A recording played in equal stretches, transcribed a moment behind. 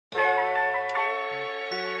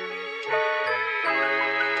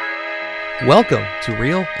Welcome to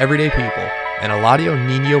Real Everyday People, an Eladio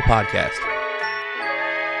Nino podcast.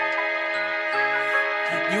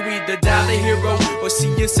 You either die the hero or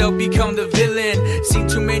see yourself become the villain. Seen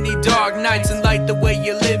too many dark nights and like the way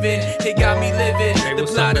you're living. It got me living. Hey, The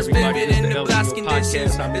plot is vivid and the blast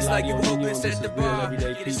conditions. It's like you hopeless at the bar.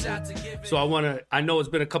 Get a shot to give it. So I know it's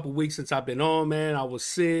been a couple weeks since I've been on, man. I was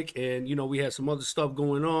sick and, we had some other stuff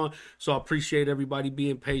going on. So I appreciate everybody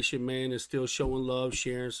being patient, man, and still showing love,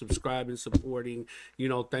 sharing, subscribing, supporting.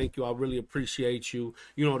 Thank you. I really appreciate you.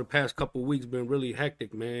 The past couple weeks been really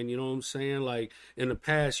hectic, man. You know what I'm saying? Like in the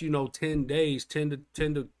past, 10 days, 10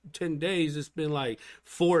 days, it's been like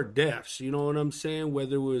 4 deaths. You know what I'm saying?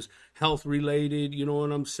 Whether it was health related, you know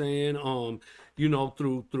what I'm saying?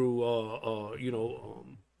 Through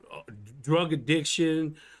drug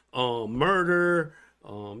addiction, murder,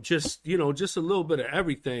 just a little bit of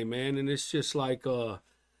everything, man. And it's just like,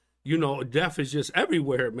 death is just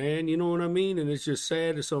everywhere, man. You know what I mean? And it's just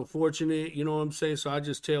sad. It's unfortunate. You know what I'm saying? So I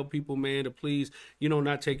just tell people, man, to please,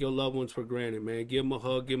 not take your loved ones for granted, man. Give them a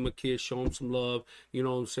hug, give them a kiss, show them some love. You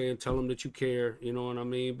know what I'm saying? Tell them that you care. You know what I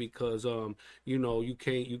mean? Because, you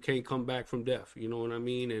can't come back from death. You know what I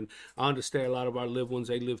mean? And I understand a lot of our loved ones,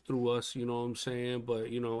 they live through us. You know what I'm saying? But,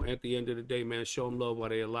 at the end of the day, man, show them love while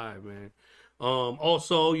they're alive, man.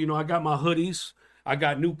 Also, I got my hoodies. I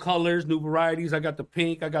got new colors, new varieties. I got the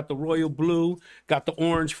pink, I got the royal blue, got the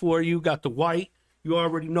orange for you, got the white. You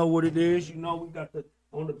already know what it is. We got the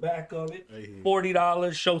on the back of it.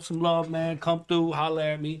 $40. Show some love, man. Come through, holla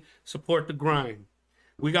at me, support the grind.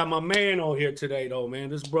 We got my man on here today, though,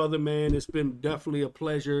 man. This brother, man, it's been definitely a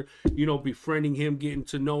pleasure, befriending him, getting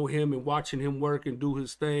to know him, and watching him work and do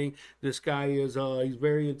his thing. This guy is, he's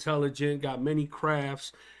very intelligent, got many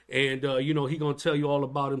crafts, and, he going to tell you all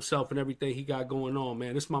about himself and everything he got going on,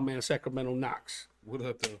 man. This is my man, Sacramento Knoxx. What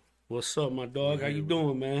up, though? What's up, my dog? How you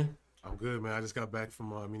doing, man? I'm good, man. I just got back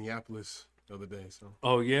from Minneapolis the other day, so.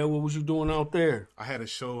 Oh, yeah? What was you doing out there? I had a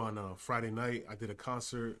show on Friday night. I did a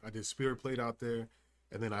concert. I did Spirit Plate out there.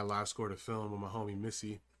 And then I live scored a film with my homie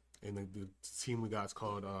Missy, and the team we got is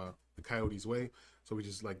called The Coyote's Way. So we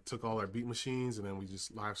just took all our beat machines, and then we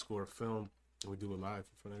just live score a film, and we do it live in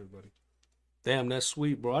front of everybody. Damn, that's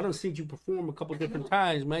sweet, bro. I done seen you perform a couple different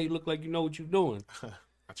times, man. You look like you know what you're doing.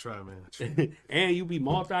 I try, man. I try. And you be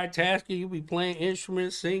multitasking. You be playing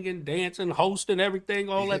instruments, singing, dancing, hosting, everything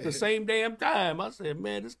all at the same damn time. I said,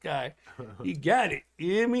 man, this guy, he got it.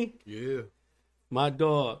 You hear me? Yeah. My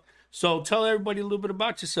dog. So tell everybody a little bit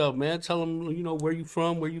about yourself, man. Tell them, where you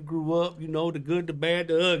from, where you grew up, the good, the bad,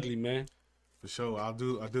 the ugly, man. For sure. I'll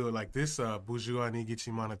do it like this. Bourgeois ni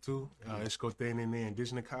gichimana tu. Ishkote nene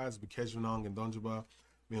indigenous cause because nong and donjaba.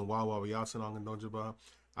 Me and Wawa we out nong and donjaba.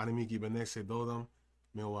 Animiki benese dodam.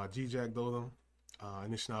 Me and Jijak dodam.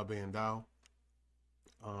 Inishna beandao.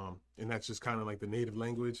 And that's just kind of like the native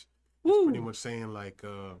language. It's pretty much saying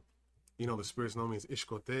the spirit's name is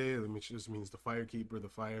Ishkote, which just means the firekeeper, the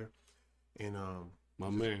fire. And my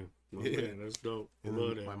man, that's dope. And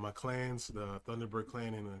love that. My clans, the Thunderbird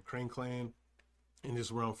clan and the Crane clan, and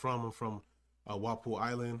just where I'm from Walpole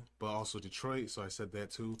Island, but also Detroit. So I said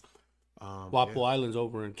that too. Walpole Island's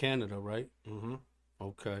over in Canada, right? Mm-hmm.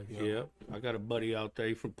 Okay, yeah. I got a buddy out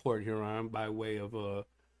there from Port Huron by way of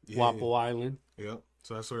Walpole Island. Yeah,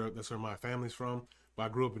 so that's where my family's from. But I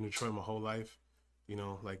grew up in Detroit my whole life.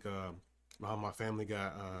 How my family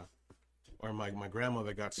got, or my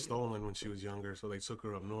grandmother got stolen when she was younger, so they took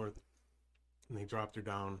her up north, and they dropped her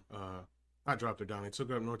down, they took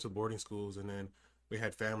her up north to boarding schools, and then we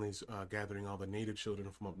had families gathering all the native children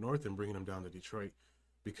from up north and bringing them down to Detroit,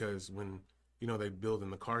 because when, they build in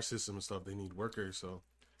the car system and stuff, they need workers, so,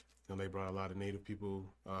 they brought a lot of native people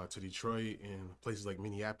to Detroit and places like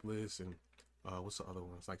Minneapolis and, what's the other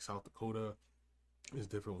ones, like South Dakota, there's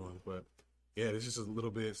different ones, but yeah, it's just a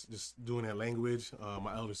little bit just doing that language.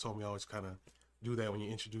 My elders told me always kind of do that when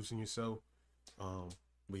you're introducing yourself.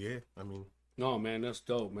 But yeah, I mean. No, man, that's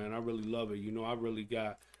dope, man. I really love it. I really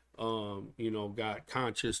got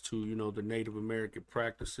conscious to, the Native American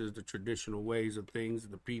practices, the traditional ways of things,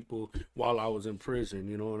 the people while I was in prison.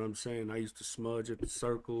 You know what I'm saying? I used to smudge at the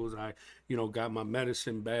circles. I, got my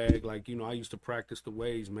medicine bag. I used to practice the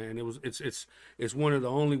ways, man. It's one of the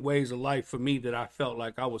only ways of life for me that I felt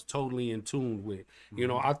like I was totally in tune with.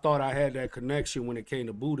 I thought I had that connection when it came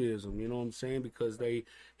to Buddhism, you know what I'm saying? Because they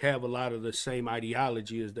have a lot of the same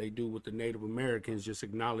ideology as they do with the Native Americans, just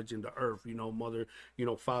acknowledging the earth, mother,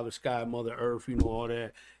 Father Sky, Mother Earth, all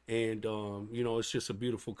that. And, it's just a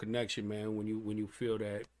beautiful connection, man, when you feel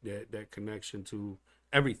that connection to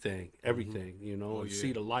everything, and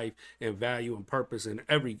see the life and value and purpose in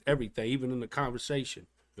everything, even in the conversation.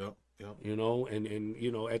 Yep. Yep. You know, and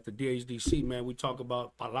you know, at the DHDC, man, we talk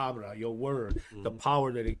about palabra, your word, the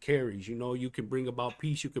power that it carries. You know, you can bring about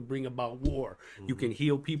peace, you can bring about war, you can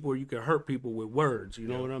heal people, or you can hurt people with words. You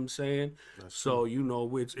know what I'm saying? So you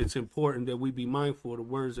know, it's important that we be mindful of the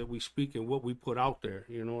words that we speak and what we put out there.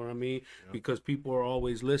 You know what I mean? Because people are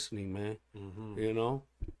always listening, man. You know,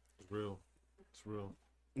 It's real. It's real.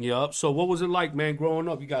 Yep. So what was it like, man, growing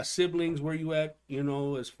up? You got siblings? Where you at? You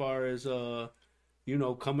know, as far as you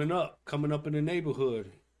know, coming up in the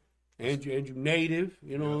neighborhood, and you native.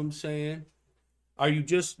 You know what I'm saying? Are you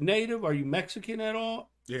just native? Are you Mexican at all?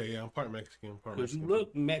 Yeah, I'm part Mexican, part Because you Mexican.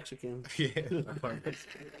 look Mexican. Yeah, I'm part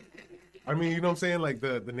Mexican. I mean, you know what I'm saying? Like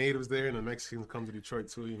the natives there and the Mexicans come to Detroit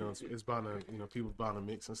too. You know, it's bound to, you know, people bound to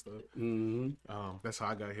mix and stuff. That's how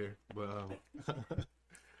I got here.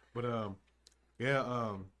 But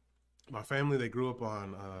yeah, my family, they grew up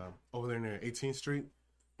on over there near 18th Street,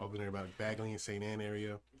 over there about Bagley and St. Anne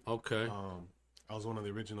area. Okay. I was one of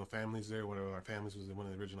the original families there. One of our families was one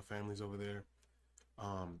of the original families over there.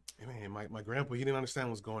 And man, my grandpa, he didn't understand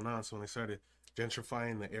what was going on. So when they started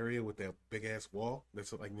gentrifying the area with that big ass wall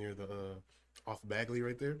that's like near the off Bagley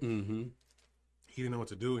right there, he didn't know what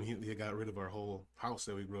to do, and he got rid of our whole house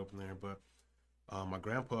that we grew up in there. But my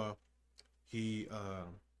grandpa,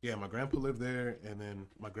 my grandpa lived there, and then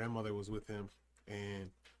my grandmother was with him, and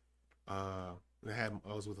I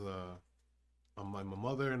was with my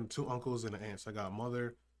mother and two uncles and an aunt. So I got a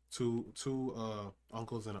mother, two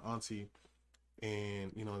uncles and an auntie,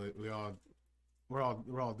 and you know we're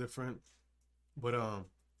all different. But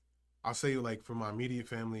I'll say, like, for my immediate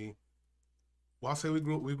family, well, I'll say we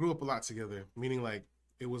grew up a lot together. Meaning, like,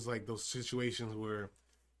 it was like those situations where,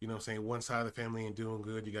 you know what I'm saying, one side of the family ain't doing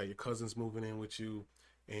good. You got your cousins moving in with you,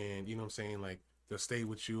 and you know what I'm saying, like, they'll stay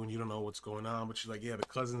with you and you don't know what's going on, but you're like, yeah, the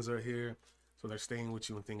cousins are here, so they're staying with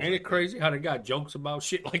you and things. Ain't like it crazy how they got jokes about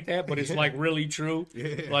shit like that, but it's like really true?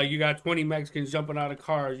 Yeah. Like, you got 20 Mexicans jumping out of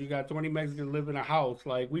cars, you got 20 Mexicans living in a house.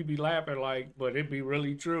 Like, we be laughing, like, but it be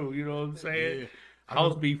really true. You know what I'm saying? Yeah.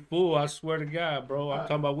 House be full, I swear to God, bro. I'm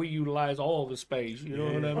talking about we utilize all the space. You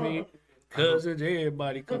know what I mean? Cousins,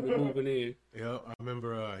 everybody coming moving in. Yeah, I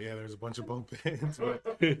remember. There's a bunch of bunk beds, but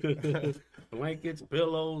Blankets,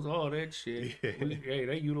 pillows, all that shit. Yeah. Hey,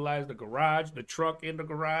 they utilize the garage, the truck in the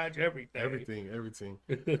garage, everything. everything.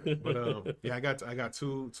 But I got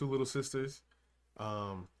two little sisters.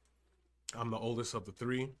 I'm the oldest of the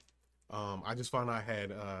three. I just found out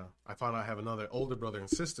I have another older brother and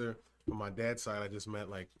sister from my dad's side. I just met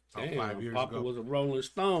like about 5 years Papa ago. was a Rolling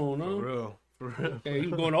Stone, huh? For real. Hey, he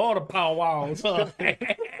was going to all the powwows, huh?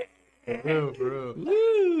 For real.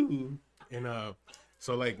 Woo! And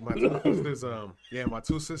so like my two sisters, my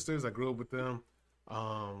two sisters, I grew up with them.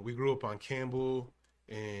 We grew up on Campbell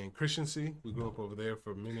and Christiansey. We grew up over there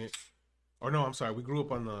for a minute. Or no, I'm sorry. We grew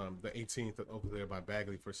up on the 18th over there by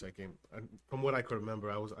Bagley for a second. From what I could remember,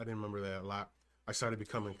 I didn't remember that a lot. I started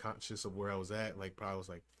becoming conscious of where I was at. Like probably I was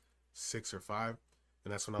like 6 or 5,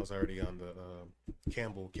 and that's when I was already on the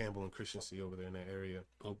Campbell and Christiansey over there in that area.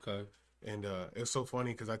 Okay. And it's so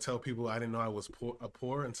funny because I tell people I didn't know I was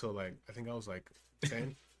poor until like I think I was like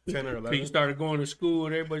 10 or 11. You started going to school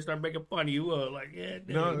and everybody started making fun of you. Like, yeah,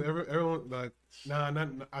 damn. No, everyone like, not.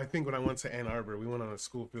 I think when I went to Ann Arbor, we went on a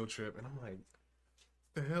school field trip, and I'm like,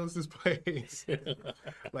 "The hell is this place?"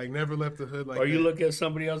 Like, never left the hood. Like, or you look at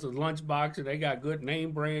somebody else's lunchbox and they got good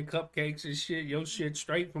name brand cupcakes and shit. Your shit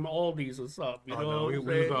straight from Aldi's or something. You know no, what I'm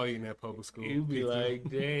we saying? was all eating at public school. You be like,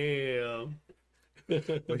 damn.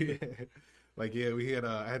 But yeah, we had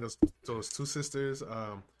I had those two sisters.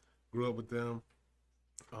 Grew up with them.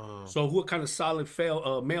 So what kind of solid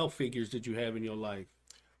male figures did you have in your life?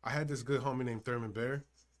 I had this good homie named Thurman Bear.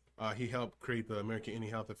 He helped create the American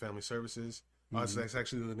Indian Health and Family Services. So that's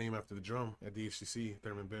actually the name after the drum at DHCC,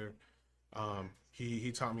 Thurman Bear. He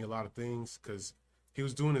taught me a lot of things because he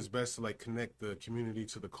was doing his best to like connect the community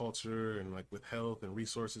to the culture and like with health and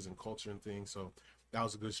resources and culture and things. So that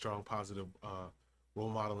was a good, strong, positive role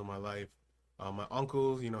model in my life. My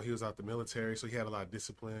uncle, you know, he was out the military, so he had a lot of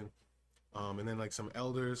discipline. And then like some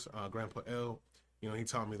elders, Grandpa L, you know, he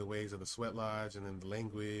taught me the ways of the sweat lodge and then the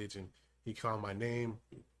language, and he found my name,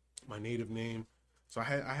 my native name. So I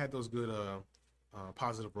had those good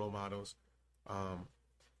positive role models.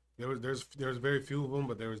 There's very few of them,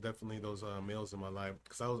 but there was definitely those males in my life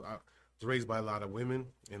because I was raised by a lot of women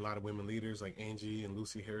and a lot of women leaders like Angie and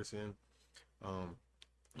Lucy Harrison,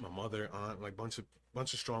 my mother, aunt, like bunch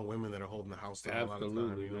of strong women that are holding the house down. Absolutely, a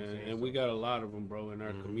lot of time, you know man. and we got a lot of them, bro, in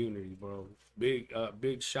our community, bro. Big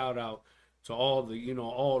shout out to all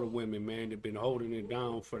the women, man, that been holding it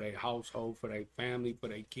down for their household, for their family, for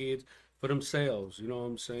their kids, for themselves. You know what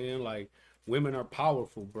I'm saying? Like, women are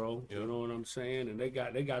powerful, bro. Yep. You know what I'm saying? And they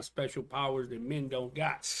got special powers that men don't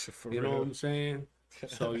got. For You know real. what I'm saying?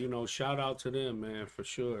 So, you know, shout out to them, man, for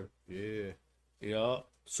sure. Yeah. Yeah.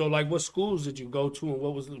 So, like, what schools did you go to, and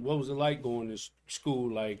what was it like going to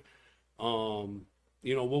school? Like,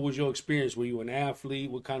 you know, what was your experience? Were you an athlete?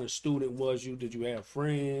 What kind of student was you? Did you have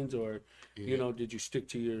friends, or you know, did you stick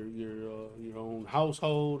to your own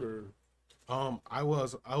household, or? I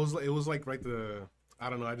was. It was like I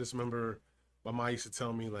don't know. I just remember my mom used to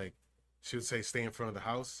tell me, like, she would say, stay in front of the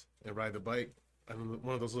house and ride the bike. And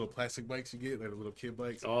one of those little plastic bikes you get, like the little kid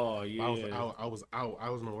bikes. Oh yeah. I was out. I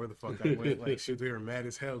wasn't know where the fuck I went. Like, they were mad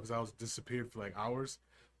as hell because I was disappeared for like hours.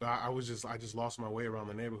 But I just lost my way around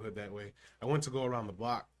the neighborhood that way. I went to go around the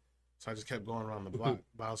block, so I just kept going around the block.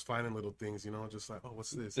 But I was finding little things, you know, just like, oh,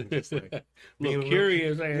 what's this? And just like being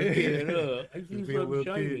curious, being a little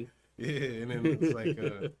shiny. kid. Yeah, and then it's like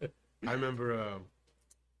I remember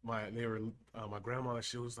my grandma,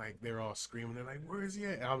 she was like, they were all screaming, they're like, where is he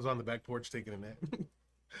at? And I was on the back porch taking a nap.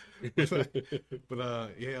 but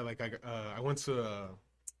yeah, like I went to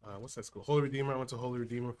what's that school? Holy Redeemer. I went to Holy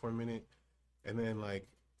Redeemer for a minute, and then like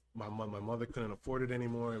my mother couldn't afford it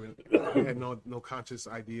anymore. I mean, I had no conscious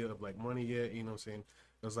idea of like money yet, you know what I'm saying?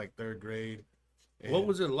 It was like 3rd grade. And what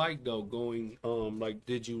was it like though going like,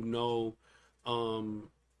 did you know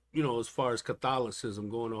you know, as far as Catholicism,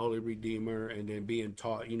 going to Holy Redeemer and then being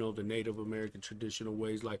taught, you know, the Native American traditional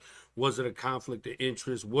ways, like, was it a conflict of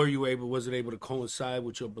interest? Was it able to coincide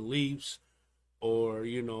with your beliefs? Or,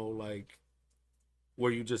 you know, like,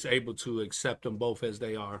 were you just able to accept them both as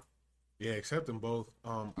they are? Yeah, accept them both.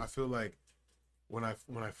 I feel like when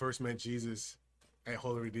I first met Jesus at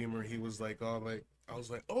Holy Redeemer, he was like, all like, I was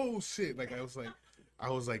like, oh shit. Like, I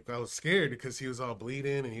was scared because he was all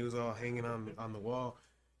bleeding and he was all hanging on the wall.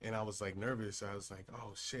 And I was like nervous. I was like,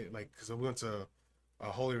 oh shit. Like, cause we went to a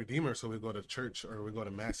Holy Redeemer. So we go to church or we go to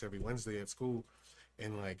mass every Wednesday at school.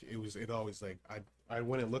 And like, it always like, I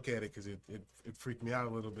wouldn't look at it cause it freaked me out a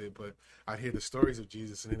little bit, but I'd hear the stories of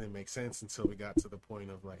Jesus and it didn't make sense until we got to the point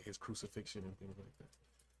of like his crucifixion and things like that.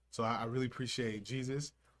 So I really appreciate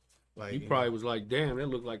Jesus. Like, he probably was like, damn, that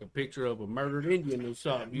looked like a picture of a murdered Indian or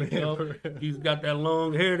something. You know, he's got that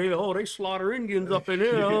long hair. They slaughter Indians up in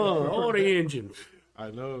there. All the Indians. I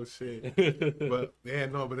know, shit. But yeah,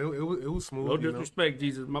 no, but it was smooth. No disrespect,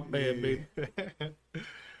 Jesus, my bad, baby.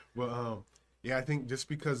 But yeah, I think just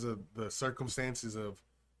because of the circumstances of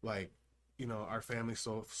like, you know, our family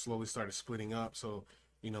so slowly started splitting up. So,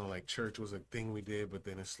 you know, like church was a thing we did, but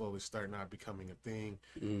then it slowly started not becoming a thing.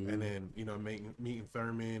 Mm-hmm. And then, you know, meeting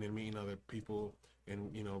Thurman and meeting other people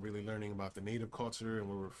and, you know, really learning about the Native culture and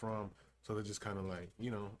where we're from. So they just kind of like, you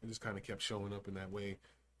know, it just kind of kept showing up in that way.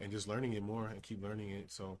 And just learning it more and keep learning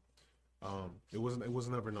it. So it was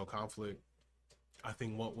never no conflict. I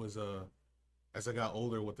think what was as I got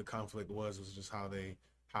older, what the conflict was just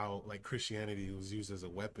how like Christianity was used as a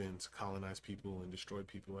weapon to colonize people and destroy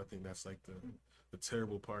people. I think that's like the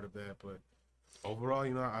terrible part of that. But overall,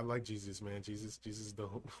 you know, I like Jesus, man. Jesus is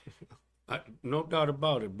dope. No doubt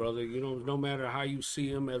about it, brother. You know, no matter how you see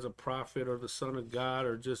him as a prophet or the son of God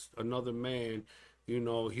or just another man, you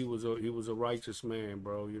know, he was a righteous man,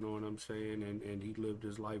 bro. You know what I'm saying? And he lived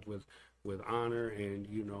his life with honor and,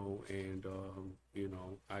 you know,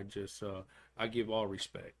 I just, I give all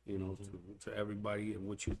respect, you know, to everybody and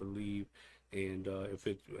what you believe. And if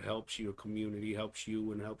it helps your community, helps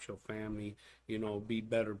you and helps your family, you know, be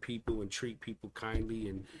better people and treat people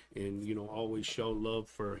kindly and, you know, always show love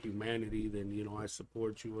for humanity, then, you know, I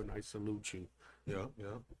support you and I salute you. Yeah.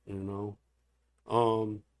 You know?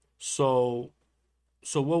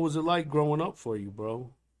 So what was it like growing up for you, bro?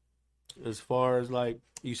 As far as like,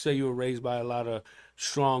 you say you were raised by a lot of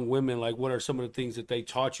strong women, like what are some of the things that they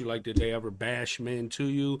taught you? Like, did they ever bash men to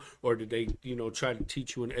you, or did they, you know, try to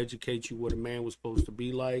teach you and educate you what a man was supposed to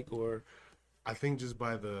be like? Or I think just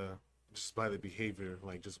by the behavior,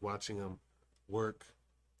 like just watching them work,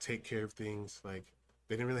 take care of things, like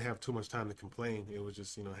they didn't really have too much time to complain. It was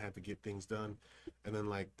just, you know, had to get things done. And then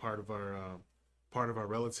like part of our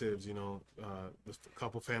relatives, you know, a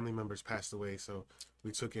couple family members passed away, so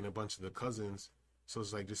we took in a bunch of the cousins. So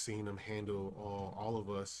it's like just seeing them handle all of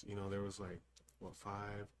us. You know, there was like 5,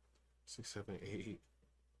 6, 7, 8,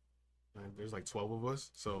 9. There's like 12 of us,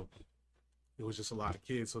 so it was just a lot of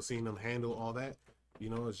kids. So seeing them handle all that, you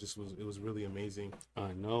know, it was really amazing.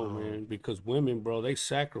 I know, man, because women, bro, they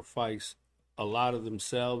sacrifice a lot of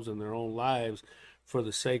themselves and their own lives for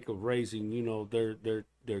the sake of raising, you know,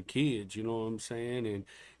 their kids, you know what I'm saying? And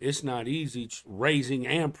it's not easy raising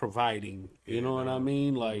and providing, you know what I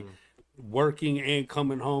mean? Like working and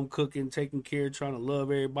coming home, cooking, taking care, trying to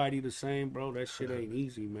love everybody the same, bro. That shit ain't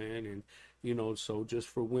easy, man. You know, so just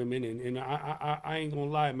for women, and I ain't gonna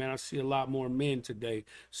lie, man, I see a lot more men today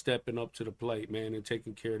stepping up to the plate, man, and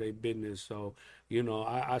taking care of their business. So, you know,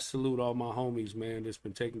 I salute all my homies, man, that's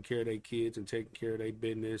been taking care of their kids and taking care of their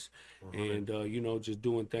business, and you know, just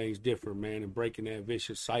doing things different, man, and breaking that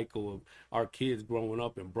vicious cycle of our kids growing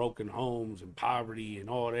up in broken homes and poverty and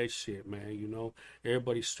all that shit, man. You know,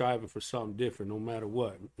 everybody's striving for something different, no matter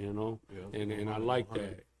what, you know, and I like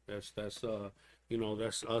that. That's you know,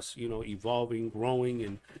 that's us, you know, evolving, growing,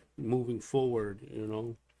 and moving forward, you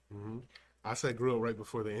know. I said grew up right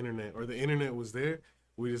before the internet, or the internet was there.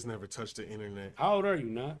 We just never touched the internet. How old are you,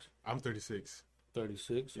 Knoxx? I'm 36.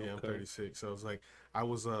 36. Yeah, okay. I'm 36. So it's like I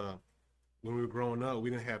was when we were growing up, we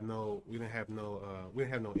didn't have no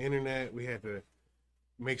internet. We had to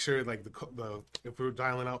make sure like the if we were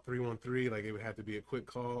dialing out 313, like it would have to be a quick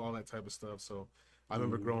call, all that type of stuff. So I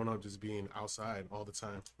remember growing up just being outside all the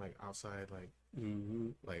time, like outside, like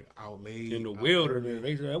out late In the wilderness.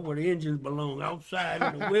 They said that's where the engines belong, outside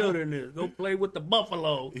in the wilderness. Go play with the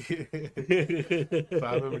buffalo. So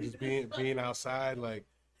I remember just being outside, like,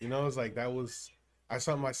 you know, it's like that's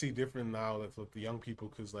something I see different now, like with the young people,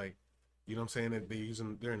 because like, you know what I'm saying, that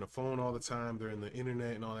they're in the phone all the time, they're in the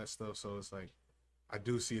internet and all that stuff. So it's like I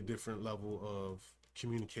do see a different level of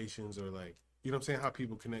communications, or like, you know what I'm saying, how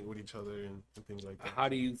people connect with each other and things like that. How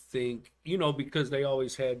do you think, you know, because they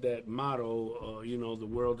always had that motto, you know, the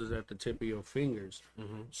world is at the tip of your fingers.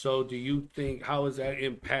 So do you think, how has that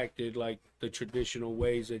impacted like the traditional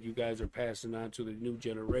ways that you guys are passing on to the new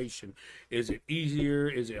generation? Is it easier?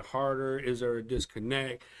 Is it harder? Is there a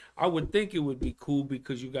disconnect? I would think it would be cool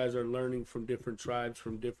because you guys are learning from different tribes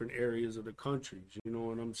from different areas of the country. You know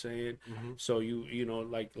what I'm saying? So you know,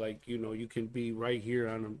 like, you know, you can be right here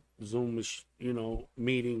on a Zoom, you know,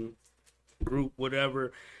 meeting group,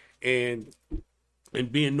 whatever, and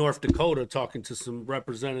be in North Dakota talking to some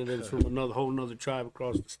representatives from another whole nother tribe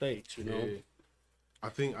across the states, you know? Yeah. I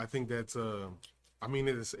think that's I mean,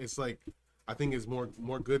 it's like, I think it's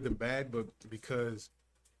more good than bad, but because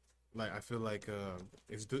like I feel like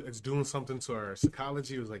it's doing something to our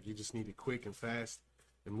psychology. It was like you just need it quick and fast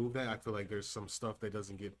and move that. I feel like there's some stuff that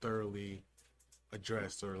doesn't get thoroughly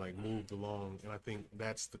addressed or like moved along, and I think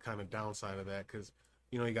that's the kind of downside of that, because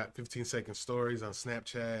you know, you got 15-second stories on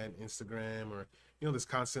Snapchat, Instagram, or you know, this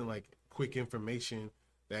constant like quick information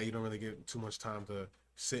that you don't really get too much time to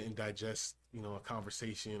sit and digest, you know, a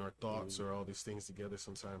conversation or thoughts or all these things together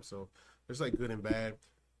sometimes. So there's like good and bad,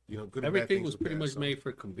 you know, good and bad Everything things was with pretty that, much so. made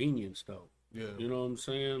for convenience, though. Yeah. You know what I'm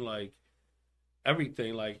saying? Like,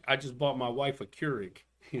 everything. Like, I just bought my wife a Keurig.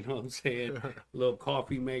 You know what I'm saying? Little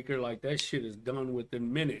coffee maker. Like, that shit is done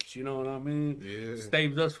within minutes. You know what I mean? Yeah.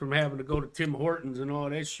 Saves us from having to go to Tim Hortons and all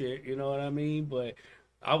that shit. You know what I mean? But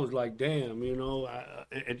I was like, damn, you know,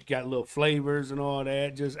 it got little flavors and all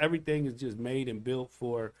that. Just everything is just made and built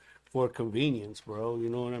for convenience, bro. You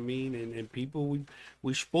know what I mean? And people,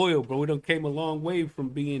 we spoiled, bro. We done came a long way from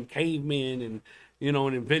being cavemen and, you know,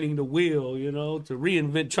 and inventing the wheel, you know, to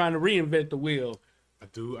trying to reinvent the wheel. I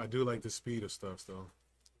do like the speed of stuff, though.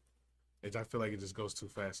 I feel like it just goes too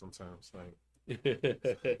fast sometimes. Like,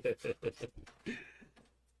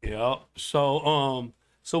 Yeah. So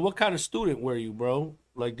what kind of student were you, bro?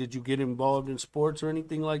 Like, did you get involved in sports or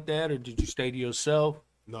anything like that, or did you stay to yourself?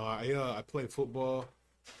 no, I played football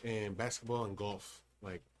and basketball and golf.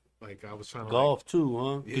 Like I was trying to Golf too,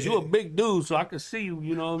 huh? Because you a big dude, so I could see you.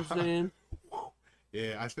 You know what I'm saying?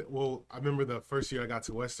 Yeah, I remember the first year I got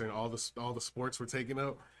to Western, all the sports were taken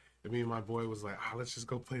up, and me and my boy was like, let's just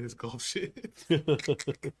go play this golf shit.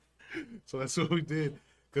 So that's what we did,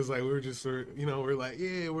 because like we're like,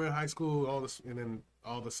 yeah, we're in high school, all this, and then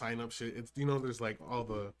all the sign up shit. It's, you know, there's like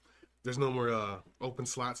there's no more open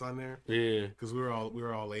slots on there. Yeah. Because we were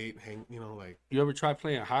all late, you know, like. You ever try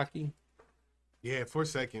playing hockey? Yeah, for a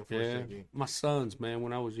second. My sons, man,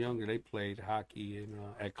 when I was younger, they played hockey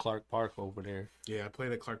at Clark Park over there. Yeah, I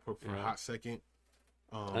played at Clark Park for a hot second.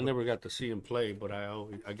 I never got to see him play, but I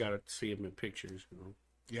got to see him in pictures. You know.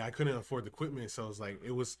 Yeah, I couldn't afford the equipment, so it was like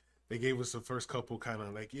they gave us the first couple kind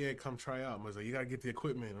of like, yeah, come try out. I was like, you gotta get the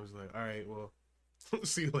equipment. I was like, all right, well,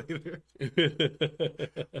 see you later.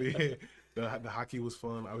 But yeah, the hockey was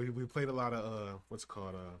fun. We played a lot of what's it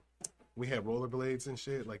called? We had rollerblades and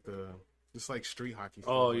shit, like just like street hockey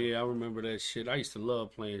stuff. Oh yeah, I remember that shit. I used to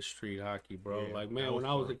love playing street hockey, bro. Yeah, like, man, that when was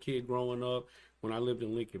I was fun. a kid growing up, when I lived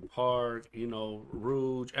in Lincoln Park, you know,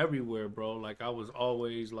 Rouge, everywhere, bro. Like, I was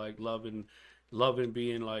always like loving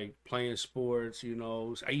being like playing sports, you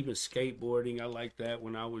know. Even skateboarding, I liked that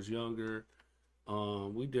when I was younger.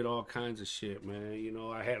 We did all kinds of shit, man. You know,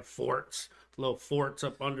 I had little forts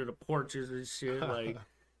up under the porches and shit. Like,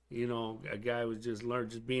 You know, a guy was just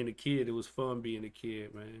being a kid. It was fun being a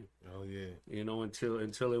kid, man. Oh yeah. You know, until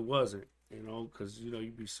it wasn't. You know, because you know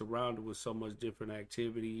you'd be surrounded with so much different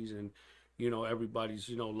activities and you know everybody's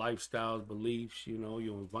lifestyles, beliefs. You know,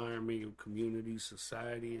 your environment, your community,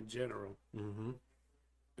 society in general. Mm-hmm.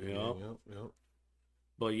 Yep. Yep.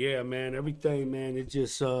 But yeah, man, everything, man. It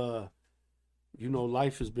just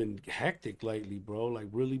life has been hectic lately, bro. Like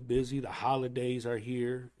really busy. The holidays are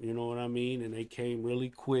here, you know what I mean? And they came really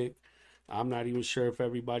quick. I'm not even sure if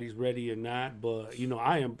everybody's ready or not, but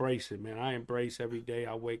I embrace it, man. I embrace every day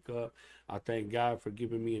I wake up. I thank God for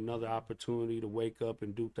giving me another opportunity to wake up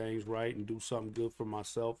and do things right and do something good for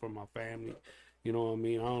myself, for my family. You know what I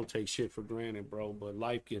mean? I don't take shit for granted, bro, but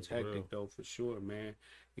life gets hectic though, for sure, man.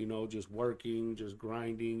 Just working, just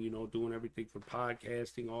grinding, doing everything for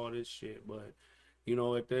podcasting, all this shit. But,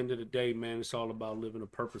 at the end of the day, man, it's all about living a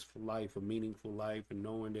purposeful life, a meaningful life, and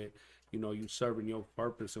knowing that, you serving your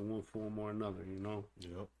purpose in one form or another,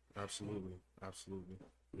 Yep. Absolutely. Absolutely.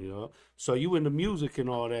 Yeah. So you into music and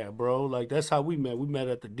all that, bro. Like, that's how we met. We met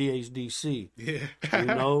at the DHDC. Yeah.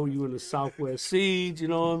 You in the Southwest Siege, you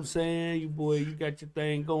know what I'm saying? You got your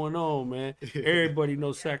thing going on, man. Everybody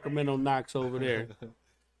knows Sacramento Knoxx over there.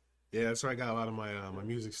 Yeah, that's where I got a lot of my my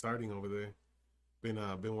music starting over there.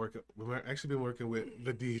 Been working. We've actually been working with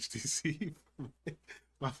the DHDC.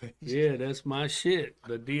 My face. Yeah, that's my shit.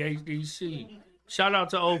 The DHDC. Shout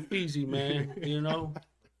out to old Feezy, man.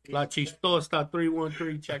 La Chistosta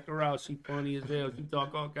 313. Check her out. She funny as hell. She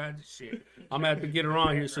talk all kinds of shit. I'm gonna have to get her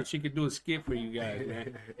on here so she can do a skit for you guys,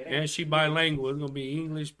 man. And she bilingual. It's gonna be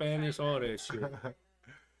English, Spanish, all that shit.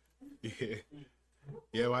 Yeah.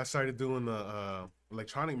 Yeah, well, I started doing the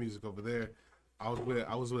electronic music over there. I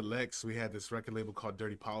was with Lex. We had this record label called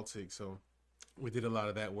Dirty Politics, so we did a lot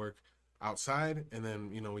of that work outside, and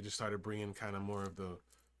then we just started bringing kind of more of the,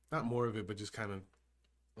 not more of it, but just kind of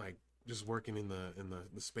like just working in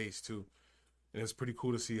the space too. And it's pretty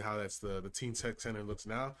cool to see how that's the Teen Tech Center looks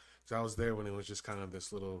now. Because I was there when it was just kind of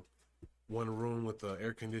this little one room with the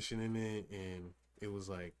air conditioning in it, and it was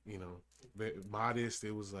like very modest.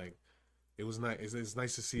 It was like. It was nice. It's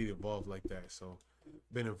nice to see it evolve like that. So,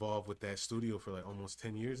 been involved with that studio for like almost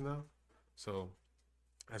 10 years now. So,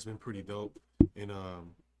 that's been pretty dope. And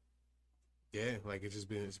yeah, like it's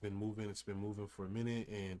been moving. It's been moving for a minute,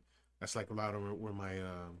 and that's like a lot of where my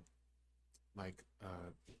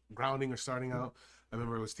grounding or starting out. I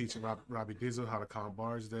remember I was teaching Robbie Dizzle how to count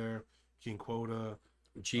bars there. King Quota,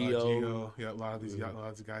 Geo. Yeah, a lot of these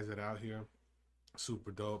guys that are out here.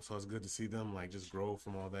 Super dope. So it's good to see them like just grow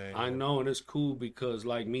from all that. I know, and it's cool because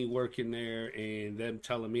like me working there and them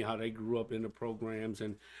telling me how they grew up in the programs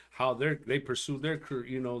and how they pursue their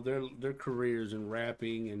their careers in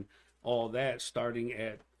rapping and all that, starting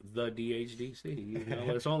at the DHDC.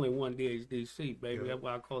 It's only one DHDC, baby. That's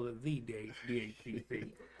why I call it the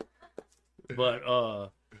DHDC. But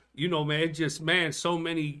man, so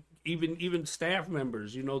many. Even staff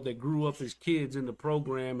members, that grew up as kids in the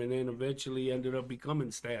program and then eventually ended up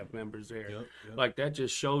becoming staff members there. Yep. Like that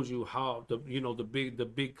just shows you how the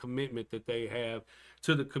big commitment that they have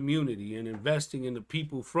to the community and investing in the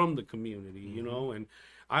people from the community, and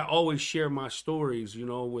I always share my stories,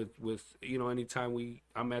 with anytime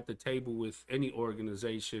I'm at the table with any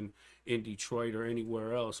organization in Detroit or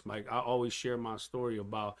anywhere else. Like I always share my story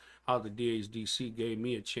about how the DHDC gave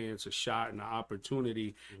me a chance, a shot, and an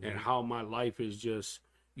opportunity, and how my life is just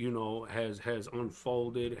has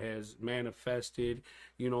unfolded, has manifested,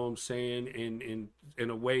 you know what I'm saying, in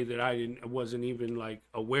a way that I wasn't even like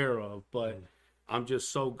aware of, but. I'm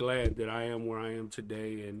just so glad that I am where I am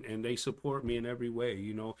today, and they support me in every way,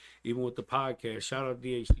 even with the podcast. Shout out to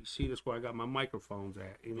DHDC, that's where I got my microphones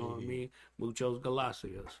at, you know what I mean? Muchos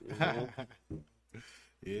gracias,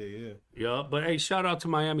 Yeah, but hey, shout out to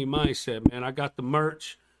Miami Mindset, man. I got the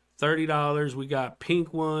merch, $30. We got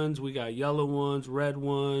pink ones, we got yellow ones, red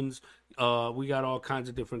ones. We got all kinds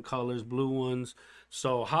of different colors, blue ones.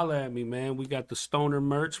 So holla at me, man. We got the stoner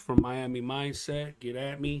merch from Miami Mindset. Get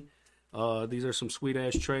at me. These are some sweet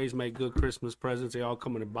ass trays, make good Christmas presents. They all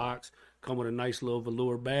come in a box, come with a nice little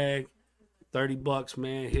velour bag. $30,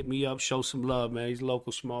 man. Hit me up, show some love, man. He's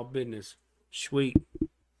local small business. Sweet.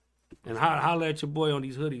 And holla at your boy on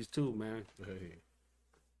these hoodies too, man. Hey.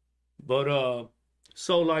 But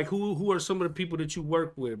so like who are some of the people that you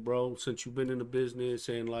work with, bro, since you've been in the business,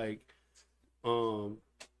 and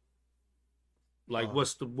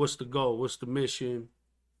what's the goal? What's the mission?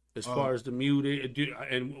 As far as the music,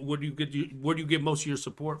 and where do you get most of your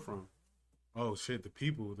support from? Oh shit, the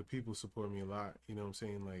people support me a lot. You know what I'm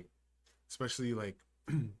saying? Like, especially like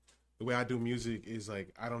the way I do music is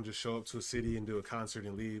like I don't just show up to a city and do a concert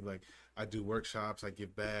and leave. Like I do workshops, I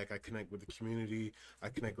give back, I connect with the community, I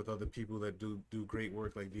connect with other people that do great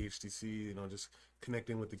work like DHTC, you know, just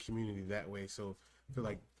connecting with the community that way. So I feel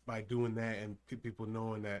like by doing that and people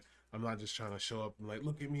knowing that I'm not just trying to show up and like,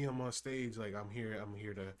 look at me, I'm on stage, like I'm here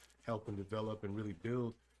to help and develop and really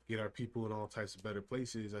build, get our people in all types of better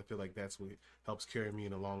places. I feel like that's what helps carry me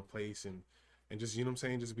in a long place, and just, you know what I'm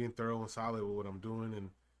saying, just being thorough and solid with what I'm doing,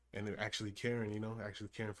 and actually caring, you know, actually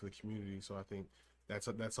caring for the community. So I think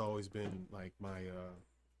that's always been like my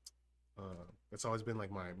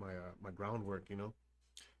my groundwork, you know.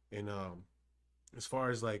 And as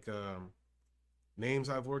far as like names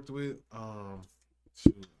I've worked with,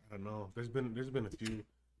 shoot, I don't know. There's been a few.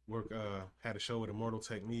 Had a show with Immortal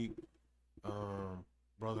Technique,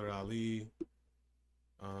 Brother Ali.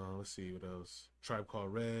 Let's see what else. Tribe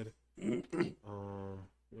Called Red.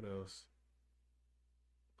 What else?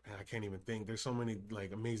 I can't even think. There's so many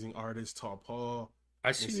like amazing artists. Tall Paul.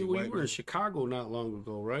 I see you when you were in Chicago not long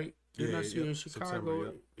ago, right? Didn't I see you in Chicago?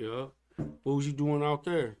 September, yeah. What was you doing out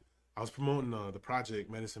there? I was promoting the project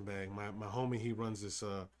Medicine Bag. My homie, he runs this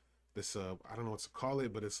I don't know what to call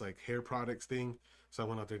it, but it's like hair products thing. So I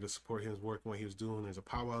went out there to support his work and what he was doing. There's a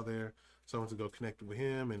powwow there, so I went to go connect with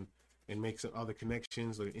him and make some other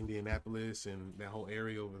connections, like Indianapolis and that whole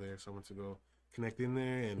area over there. So I went to go connect in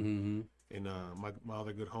there, and my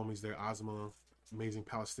other good homies there, Ozma, amazing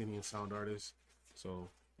Palestinian sound artist. So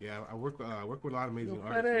yeah, I work with a lot of amazing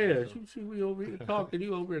artists. Fat ass, you see we over here talking,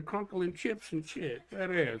 you over here crunkling chips and shit.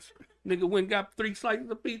 Fat ass, nigga went and got 3 slices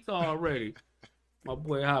of pizza already. My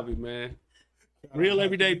boy Javi, man. Real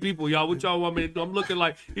everyday people, y'all. What y'all want me to do? I'm looking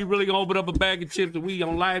like he really gonna open up a bag of chips and we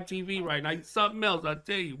on live TV right now. Something else, I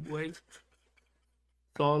tell you, boy. It's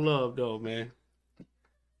all love, though, man.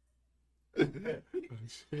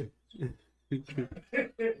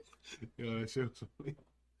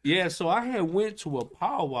 Yeah, so I had went to a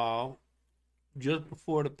powwow just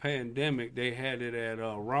before the pandemic. They had it at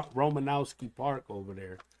Romanowski Park over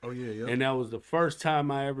there. Oh, yeah. And that was the first time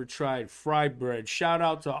I ever tried fry bread. Shout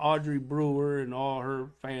out to Audrey Brewer and all her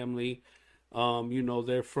family. You know,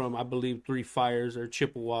 they're from, I believe, Three Fires or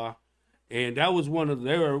Chippewa. And that was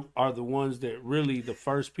they are the ones that really the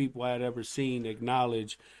first people I had ever seen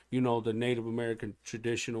acknowledge, you know, the Native American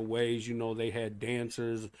traditional ways. You know, they had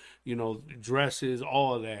dancers, you know, dresses,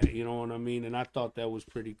 all of that, you know what I mean? And I thought that was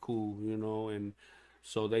pretty cool, you know, and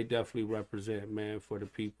so they definitely represent, man, for the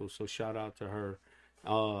people. So shout out to her.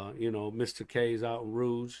 You know, Mr. K's out in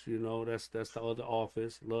Rouge, you know, that's the other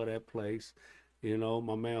office. Love that place. You know,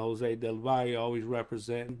 my man Jose Del Valle always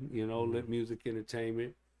representing, you know, Lit Music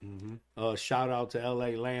Entertainment. Shout out to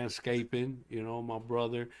LA Landscaping, you know, my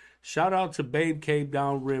brother. Shout out to Babe Cave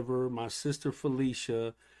Downriver, my sister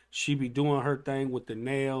Felicia. She be doing her thing with the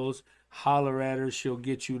nails. Holler at her, she'll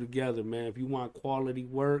get you together, man. If you want quality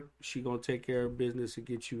work, she gonna take care of business and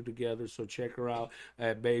get you together. So check her out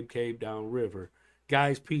at Babe Cave Downriver.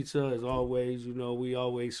 Guys Pizza, as always, you know, we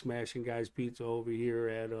always smashing Guys Pizza over here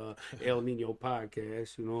at El Nino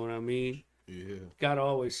Podcast, you know what I mean? Yeah. Gotta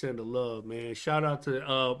always send a love, man. Shout out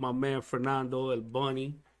to my man Fernando El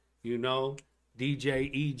Bunny, you know,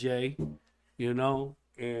 DJ EJ, you know,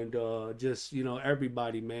 and just, you know,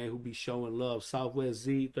 everybody, man, who be showing love. Southwest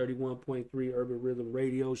Z 31.3 Urban Rhythm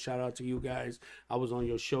Radio. Shout out to you guys. I was on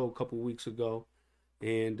your show a couple weeks ago.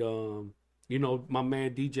 And you know, my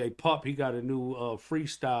man DJ Pup, he got a new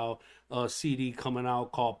freestyle CD coming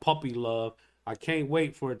out called Puppy Love. I can't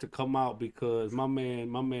wait for it to come out because my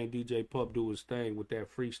man DJ Pup do his thing with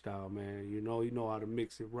that freestyle, man. You know, he know how to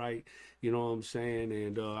mix it right. You know what I'm saying?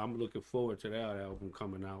 And I'm looking forward to that album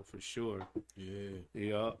coming out for sure.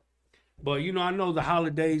 Yeah. But, you know, I know the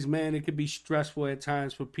holidays, man, it could be stressful at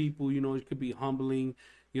times for people. You know, it could be humbling.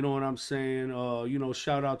 You know what I'm saying? You know,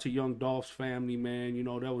 shout out to Young Dolph's family, man. You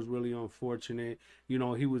know, that was really unfortunate. You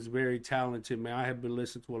know, he was very talented, man. I have been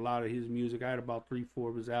listening to a lot of his music. I had about 3-4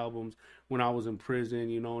 of his albums when I was in prison,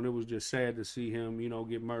 you know, and it was just sad to see him, you know,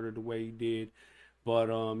 get murdered the way he did. But,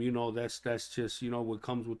 you know, that's just, you know, what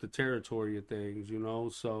comes with the territory of things, you know.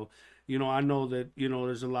 So, you know, I know that, you know,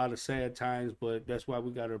 there's a lot of sad times, but that's why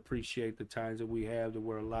we got to appreciate the times that we have, that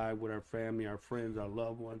we're alive with our family, our friends, our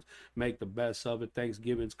loved ones, make the best of it.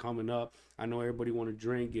 Thanksgiving's coming up. I know everybody want to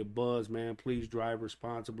drink, get buzzed, man. Please drive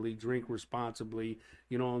responsibly, drink responsibly.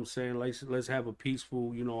 You know what I'm saying? Let's have a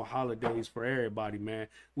peaceful, you know, holidays for everybody, man.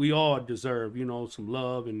 We all deserve, you know, some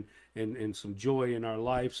love and some joy in our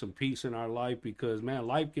life, some peace in our life, because, man,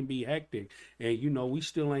 life can be hectic. And, you know, we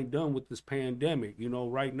still ain't done with this pandemic. You know,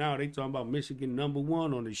 right now they talking about Michigan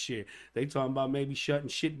 #1 on this shit. They talking about maybe shutting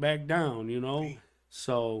shit back down, you know?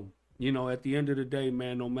 So, you know, at the end of the day,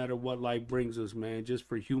 man, no matter what life brings us, man, just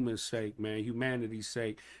for human's sake, man, humanity's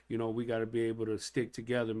sake, you know, we got to be able to stick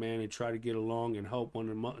together, man, and try to get along and help one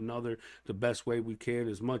another the best way we can,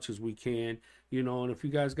 as much as we can, you know. And if you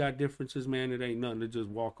guys got differences, man, it ain't nothing to just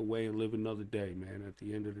walk away and live another day, man, at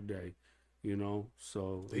the end of the day, you know.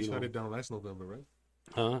 So they shut it down last November, right?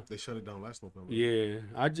 Huh? They shut it down last November. Yeah,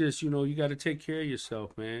 I just, you know, you got to take care of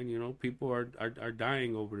yourself, man. You know, people are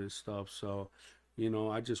dying over this stuff, so, you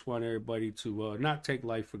know, I just want everybody to not take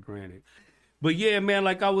life for granted. But yeah, man,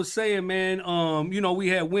 like I was saying, man, you know,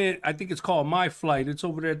 we went, I think it's called My Flight. It's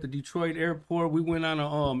over there at the Detroit airport. We went on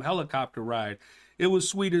a helicopter ride. It was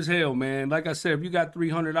sweet as hell, man. Like I said, if you got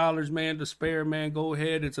 $300, man, to spare, man, go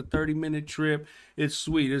ahead. It's a 30-minute trip. It's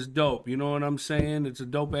sweet. It's dope. You know what I'm saying? It's a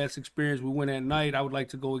dope-ass experience. We went at night. I would like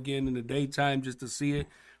to go again in the daytime just to see it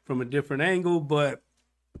from a different angle, but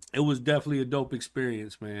it was definitely a dope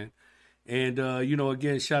experience, man. And, you know,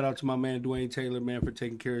 again, shout out to my man, Dwayne Taylor, man, for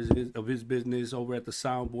taking care of his business over at the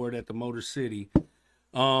soundboard at the Motor City.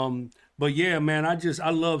 But yeah, man, I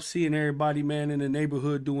love seeing everybody, man, in the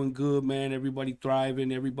neighborhood doing good, man. Everybody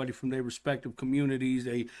thriving, everybody from their respective communities,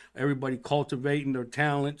 everybody cultivating their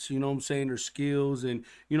talents, you know what I'm saying, their skills. And,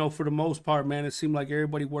 you know, for the most part, man, it seemed like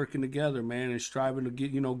everybody working together, man, and striving to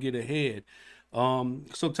get ahead.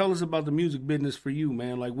 So tell us about the music business for you,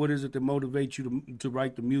 man. Like, what is it that motivates you to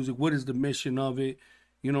write the music? What is the mission of it?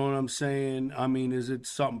 You know what I'm saying? I mean, is it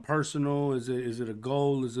something personal? Is it a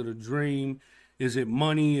goal? Is it a dream? Is it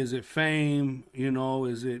money? Is it fame? You know,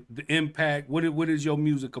 is it the impact? What is your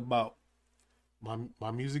music about?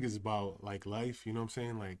 My music is about like life, you know what I'm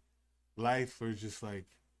saying? Like life, or just like,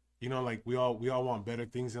 you know, like we all want better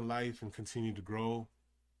things in life and continue to grow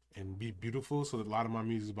and be beautiful. So a lot of my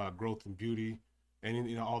music is about growth and beauty, and,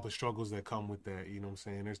 you know, all the struggles that come with that. You know what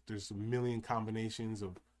I'm saying? There's a million combinations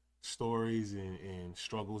of stories and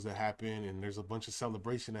struggles that happen, and there's a bunch of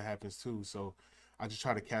celebration that happens too. So I just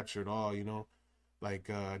try to capture it all, you know.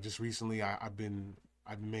 Like just recently, I've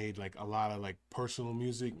made like a lot of like personal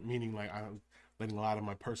music, meaning like I'm letting a lot of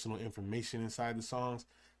my personal information inside the songs.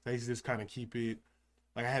 So I used to just kind of keep it.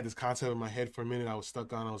 Like I had this concept in my head for a minute. I was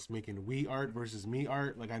stuck on. I was making we art versus me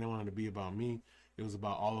art. Like I didn't want it to be about me. It was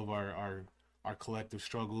about all of our collective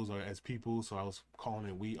struggles or as people. So I was calling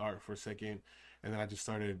it we art for a second, and then I just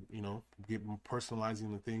started, you know,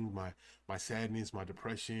 personalizing the thing, my sadness, my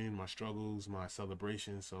depression, my struggles, my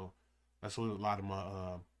celebration. So that's what a lot of my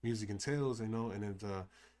music entails, you know, and it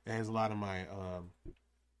has a lot of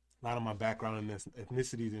my background and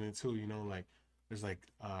ethnicities in it too, you know. Like there's like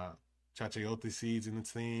chachayote seeds in the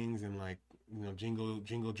things, and like, you know,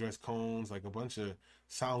 jingle dress cones, like a bunch of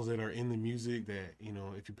sounds that are in the music that, you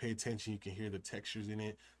know, if you pay attention, you can hear the textures in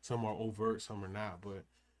it. Some are overt, some are not, but,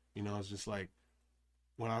 you know, it's just like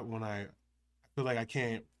when I feel like I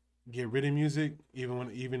can't get rid of music,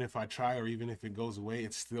 even if I try, or even if it goes away,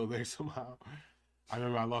 it's still there somehow. I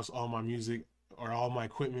remember I lost all my music or all my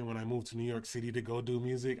equipment when I moved to New York City to go do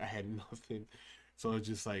music. I had nothing, so it's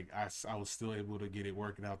just like I was still able to get it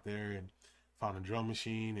working out there, and found a drum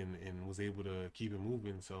machine and was able to keep it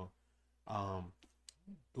moving. So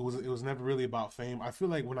it was never really about fame. I feel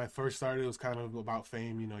like when I first started, it was kind of about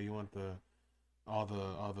fame. You know, you want all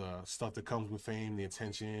the stuff that comes with fame, the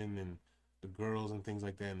attention and the girls and things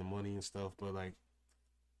like that, and the money and stuff. But like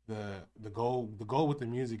the goal with the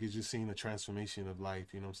music is just seeing the transformation of life,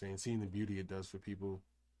 you know what I'm saying, seeing the beauty it does for people,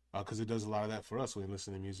 because it does a lot of that for us when we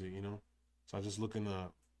listen to music, you know. So I'm just looking to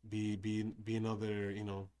be another, you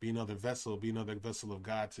know, be another vessel of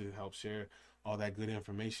God to help share all that good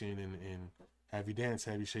information, and have you dance,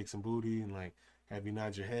 have you shake some booty, and like have you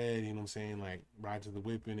nod your head, you know what I'm saying, like ride to the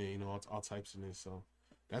whipping, and, you know, all types of this. So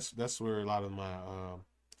that's where a lot of my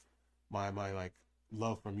my like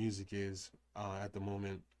love for music is at the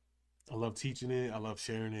moment. I love teaching it. I love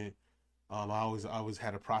sharing it. I always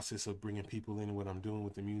had a process of bringing people in what I'm doing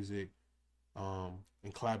with the music,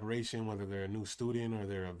 in collaboration, whether they're a new student or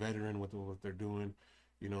they're a veteran with what they're doing.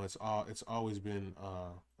 You know, it's always been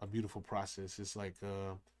a beautiful process. It's like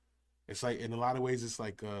in a lot of ways, it's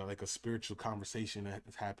like a spiritual conversation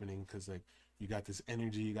that's happening, because like you got this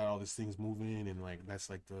energy, you got all these things moving, and like that's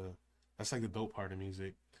like the dope part of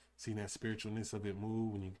music. Seeing that spiritualness of it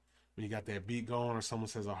move when you got that beat going, or someone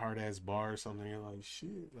says a hard ass bar or something, you're like,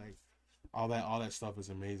 shit, like all that stuff is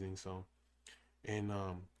amazing. So, and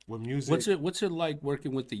with music, what's it like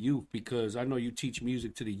working with the youth? Because I know you teach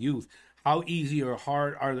music to the youth. How easy or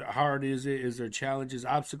hard is it? Is there challenges,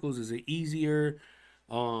 obstacles? Is it easier?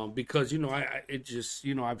 Because, you know, it just,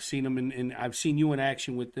 you know, I've seen them I've seen you in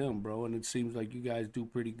action with them, bro, and it seems like you guys do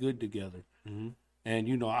pretty good together. Mm-hmm. And,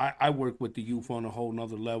 you know, I work with the youth on a whole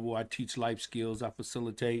nother level. I teach life skills. I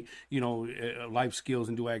facilitate, you know, life skills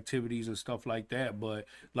and do activities and stuff like that. But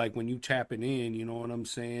like when you tapping in, you know what I'm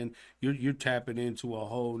saying? You're tapping into a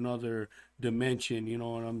whole nother dimension, you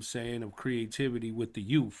know what I'm saying, of creativity with the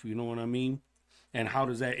youth, you know what I mean? And how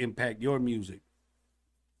does that impact your music?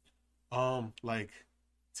 Like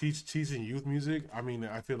teaching youth music. I mean,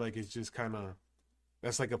 I feel like it's just kind of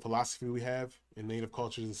that's like a philosophy we have in Native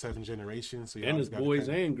cultures in 7th generation. So you And always it's gotta boys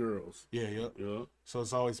kinda, and girls. yeah, yep. Yeah. So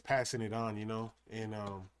it's always passing it on, you know, and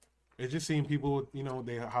it's just seeing people, you know,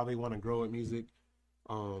 they how they want to grow at music,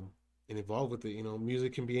 um, and evolve with it. You know,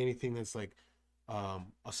 music can be anything that's like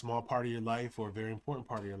a small part of your life, or a very important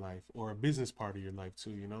part of your life, or a business part of your life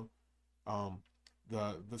too. You know, um,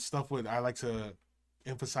 the stuff with I like to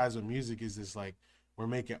emphasize with music is this like we're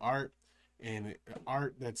making art, and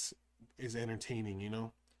art that's is entertaining, you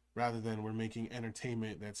know, rather than we're making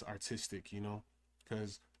entertainment that's artistic, you know,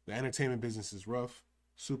 because the entertainment business is rough,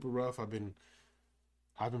 super rough. I've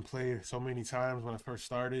been played so many times when I first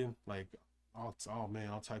started, like oh man,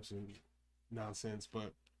 all types of nonsense.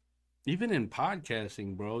 But Even in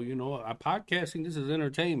podcasting, bro, you know, podcasting, this is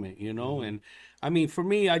entertainment, you know. Mhm. And I mean, for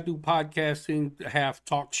me, I do podcasting, half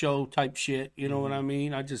talk show type shit, you know what I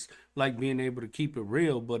mean? I just like being able to keep it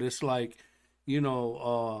real, but it's like, you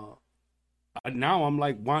know, now I'm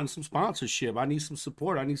like wanting some sponsorship. I need some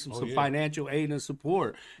support. I need some, Oh some yeah, financial aid and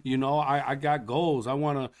support. You know, I got goals. I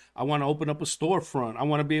wanna open up a storefront. I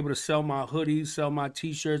want to be able to sell my hoodies, sell my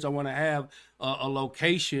t-shirts. I want to have a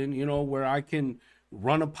location, you know, where I can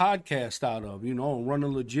run a podcast out of, you know, and run a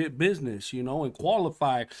legit business, you know, and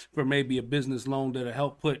qualify for maybe a business loan that'll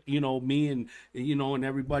help put, you know, me and, you know, and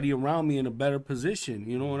everybody around me in a better position.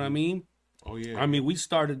 You know what I mean? oh yeah, I mean, we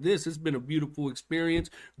started this. It's been a beautiful experience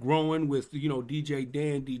growing with, you know, DJ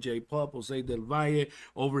Dan, DJ Pup, Jose Del Valle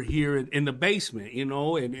over here in the basement, you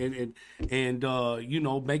know, and you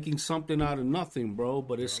know, making something out of nothing, bro.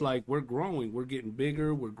 But it's like we're growing, we're getting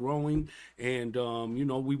bigger, we're growing, and you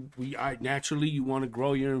know, I naturally you want to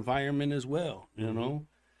grow your environment as well, you know.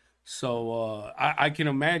 So I can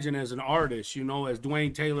imagine as an artist, you know, as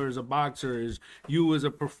Dwayne Taylor as a boxer, as you as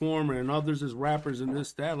a performer, and others as rappers, and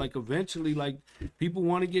this that. Like eventually, like people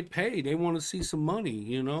want to get paid. They want to see some money,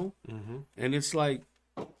 you know. And it's like,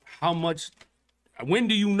 how much? When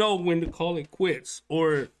do you know when to call it quits,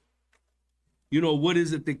 or you know, what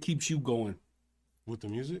is it that keeps you going? with the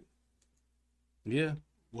music, Yeah.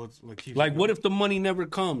 what's like keeps Like, you what going? if the money never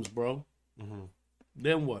comes, bro?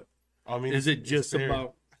 Then what? I mean, Is it it's just fair.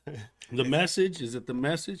 about the message? Is it the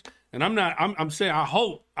message? And I'm saying I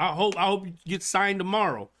hope you get signed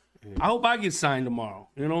tomorrow. I hope I get signed tomorrow.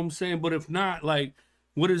 You know what I'm saying? But if not, like,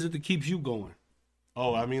 what is it that keeps you going?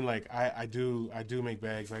 Oh, I mean, like I do make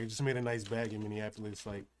bags. Like, I just made a nice bag in Minneapolis.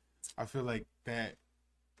 Like, I feel like that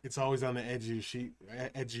it's always on the edge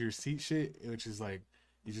of your seat shit, which is like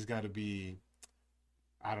you just got to be.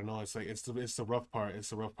 I don't know. It's like it's the rough part.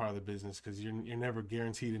 It's the rough part of the business because you're never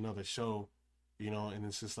guaranteed another show, you know. And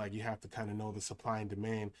it's just like you have to kind of know the supply and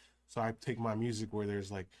demand. So I take my music where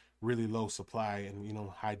there's like really low supply and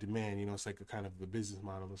high demand. You know, it's like a kind of the business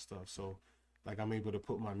model and stuff. So like I'm able to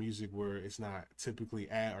put my music where it's not typically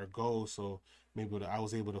at or go. So I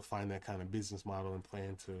was able to find that kind of business model and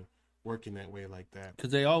plan to work in that way like that.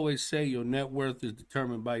 Because they always say your net worth is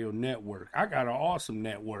determined by your network. I got an awesome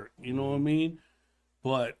network. You know what I mean?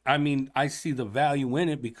 But I mean, I see the value in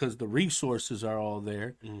it because the resources are all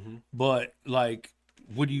there. But like,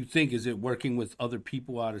 what do you think? Is it working with other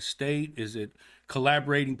people out of state? Is it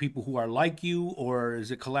collaborating people who are like you, or is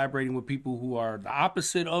it collaborating with people who are the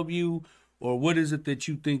opposite of you, or what is it that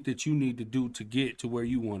you think that you need to do to get to where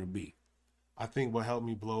you want to be? I think what helped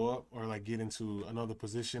me blow up or like get into another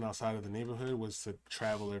position outside of the neighborhood was to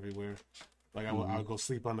travel everywhere. Like I would go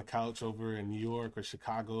sleep on the couch over in New York or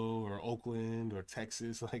Chicago or Oakland or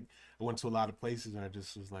Texas. Like I went to a lot of places and I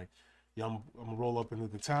just was like, yeah, I'm gonna roll up into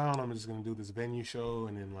the town. I'm just gonna do this venue show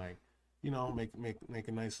and then like, make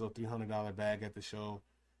a nice little $300 bag at the show,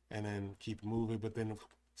 and then keep moving. But then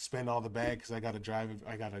spend all the bag because I gotta drive it.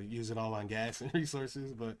 I gotta use it all on gas and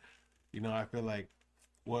resources. But I feel like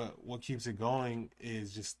what keeps it going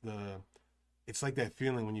is just it's like that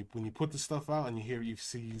feeling when you put the stuff out and you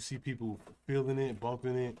see people feeling it,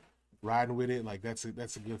 bumping it, riding with it. Like that's a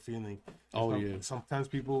good feeling. Oh, yeah. Sometimes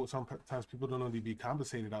people don't know to be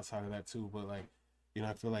compensated outside of that too. But like,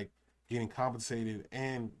 I feel like getting compensated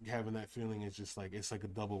and having that feeling is just like it's like a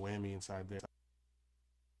double whammy inside there.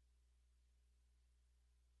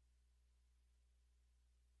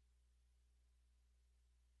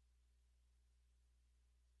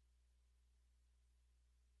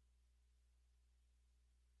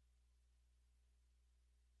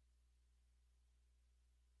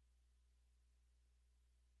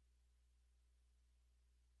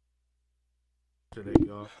 today,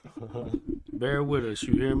 y'all. Bear with us,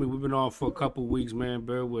 you hear me? We've been on for a couple weeks, man.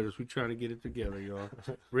 Bear with us. We're trying to get it together, y'all.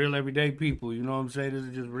 Real everyday people, you know what I'm saying? This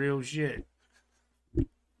is just real shit.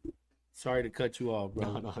 Sorry to cut you off,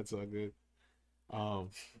 bro. No, it's all good.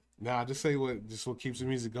 I just say what keeps the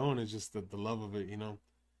music going is just the love of it, you know.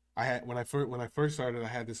 When I first started, I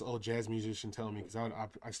had this old jazz musician tell me, because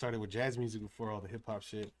I started with jazz music before all the hip hop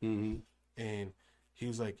shit, and he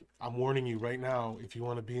was like, "I'm warning you right now, if you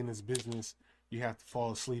want to be in this business, you have to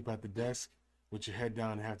fall asleep at the desk with your head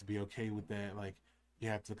down and have to be okay with that. Like, you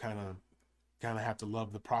have to kind of have to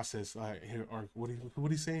love the process. Or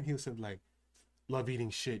what he's saying? He said like, love eating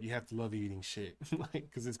shit. You have to love eating shit, like,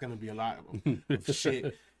 because it's gonna be a lot of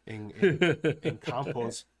shit and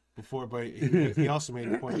compost before." But he also made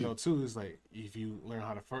a point though too, is like, if you learn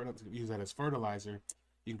how to use that as fertilizer,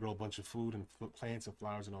 you can grow a bunch of food and plants and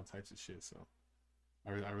flowers and all types of shit. So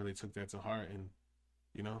I really took that to heart, and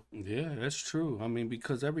you know. Yeah, that's true. I mean,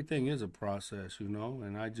 because everything is a process, you know,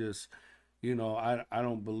 and I just, you know, I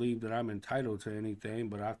don't believe that I'm entitled to anything,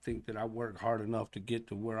 but I think that I work hard enough to get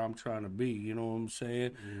to where I'm trying to be, you know what I'm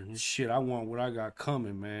saying? Shit, I want what I got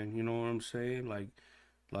coming, man, you know what I'm saying? Like,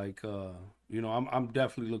 you know, I'm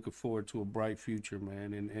definitely looking forward to a bright future,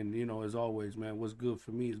 man. And you know, as always, man, what's good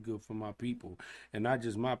for me is good for my people. And not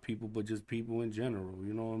just my people, but just people in general,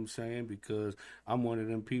 you know what I'm saying? Because I'm one of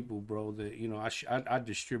them people, bro, that, you know, I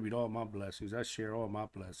distribute all my blessings. I share all my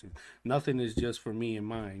blessings. Nothing is just for me and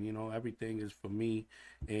mine, you know. Everything is for me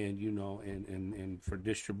and, you know, and for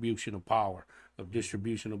distribution of power, of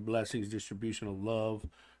distribution of blessings, distribution of love,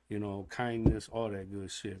 you know, kindness, all that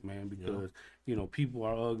good shit, man, because, you know, people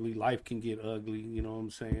are ugly. Life can get ugly, you know what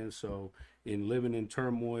I'm saying? So in living in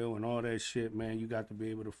turmoil and all that shit, man, you got to be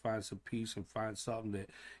able to find some peace and find something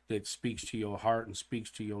that speaks to your heart and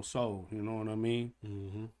speaks to your soul, you know what I mean?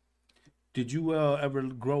 Mm-hmm. Did you ever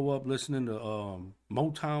grow up listening to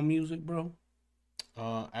Motown music, bro?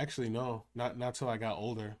 Actually, no. Not till I got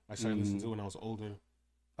older. I started listening to it when I was older.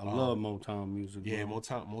 I love Motown music, bro. Yeah,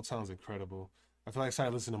 Motown's incredible. I feel like I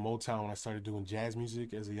started listening to Motown when I started doing jazz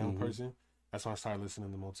music as a young person. That's when I started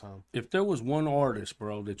listening to Motown. If there was one artist,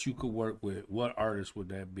 bro, that you could work with, what artist would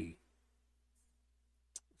that be?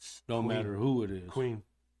 Don't matter who it is. Queen.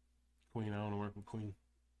 I want to work with Queen.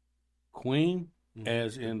 Queen?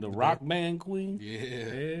 As in the rock band Queen?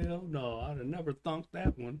 Yeah. Hell no, I'd have never thunk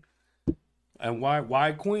that one. And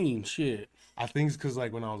why Queen? Shit. I think it's because,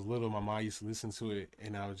 like, when I was little, my mom used to listen to it,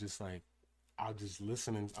 and I was just like, I'll just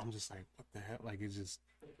listen, and I'm just like, what the hell? Like,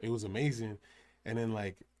 it was amazing. And then,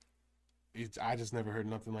 like, I just never heard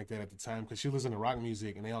nothing like that at the time, because she listened to rock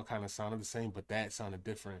music, and they all kind of sounded the same, but that sounded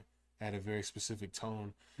different. It had a very specific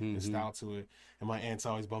tone and style to it. And my aunt's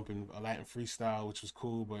always bumping a Latin freestyle, which was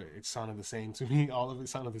cool, but it sounded the same to me. All of it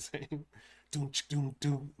sounded the same. Doom, doom,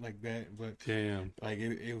 doom, like that. But damn, like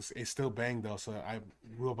it still banged though. So I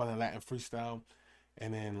grew up on the Latin freestyle,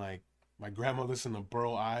 and then like my grandma listened to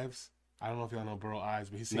Burl Ives. I don't know if y'all know Burl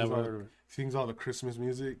Ives, but he sings all the Christmas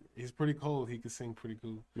music. He's pretty cool. He can sing pretty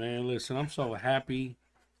cool. Man, listen, I'm so happy.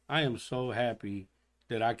 I am so happy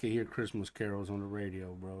that I can hear Christmas carols on the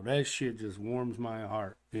radio, bro. That shit just warms my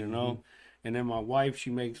heart, you know? And then my wife,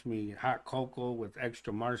 she makes me hot cocoa with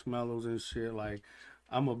extra marshmallows and shit. Like,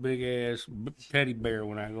 I'm a big-ass teddy bear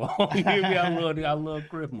when I go home. You hear me? I love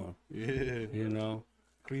Christmas. Yeah. You know?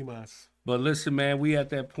 Cremas. But listen, man, we at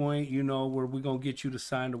that point, you know, where we're going to get you to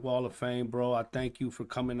sign the Wall of Fame, bro. I thank you for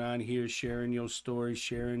coming on here, sharing your story,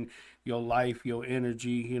 sharing your life, your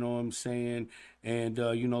energy, you know what I'm saying? And,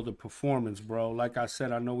 you know, the performance, bro. Like I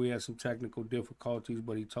said, I know we had some technical difficulties,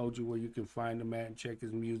 but he told you where you can find him at and check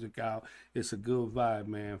his music out. It's a good vibe,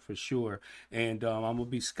 man, for sure. And I'm going to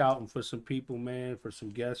be scouting for some people, man, for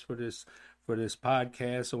some guests for this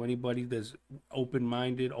podcast. So anybody that's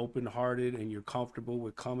open-minded, open-hearted, and you're comfortable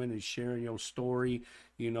with coming and sharing your story,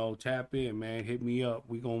 you know, tap in, man. Hit me up.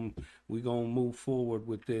 We gonna move forward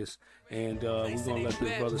with this, and we're gonna let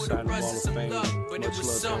this brother sign the Wall of Fame. But it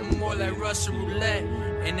was something more like Russian roulette,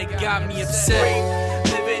 and it got me upset.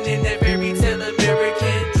 Living in that fairy tale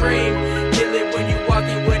American dream, kill it when you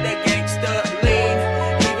walking with that gangsta lean,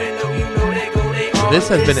 even though you know they go they all. This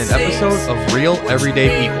has been an episode of Real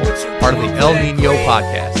Everyday People, part of the El Nino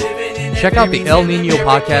Podcast. Check out the El Nino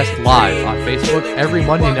Podcast live on Facebook every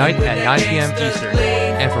Monday night at 9 p.m. Eastern.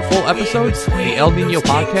 And for full episodes, the El Nino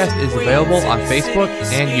Podcast is available on Facebook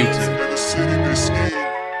and YouTube.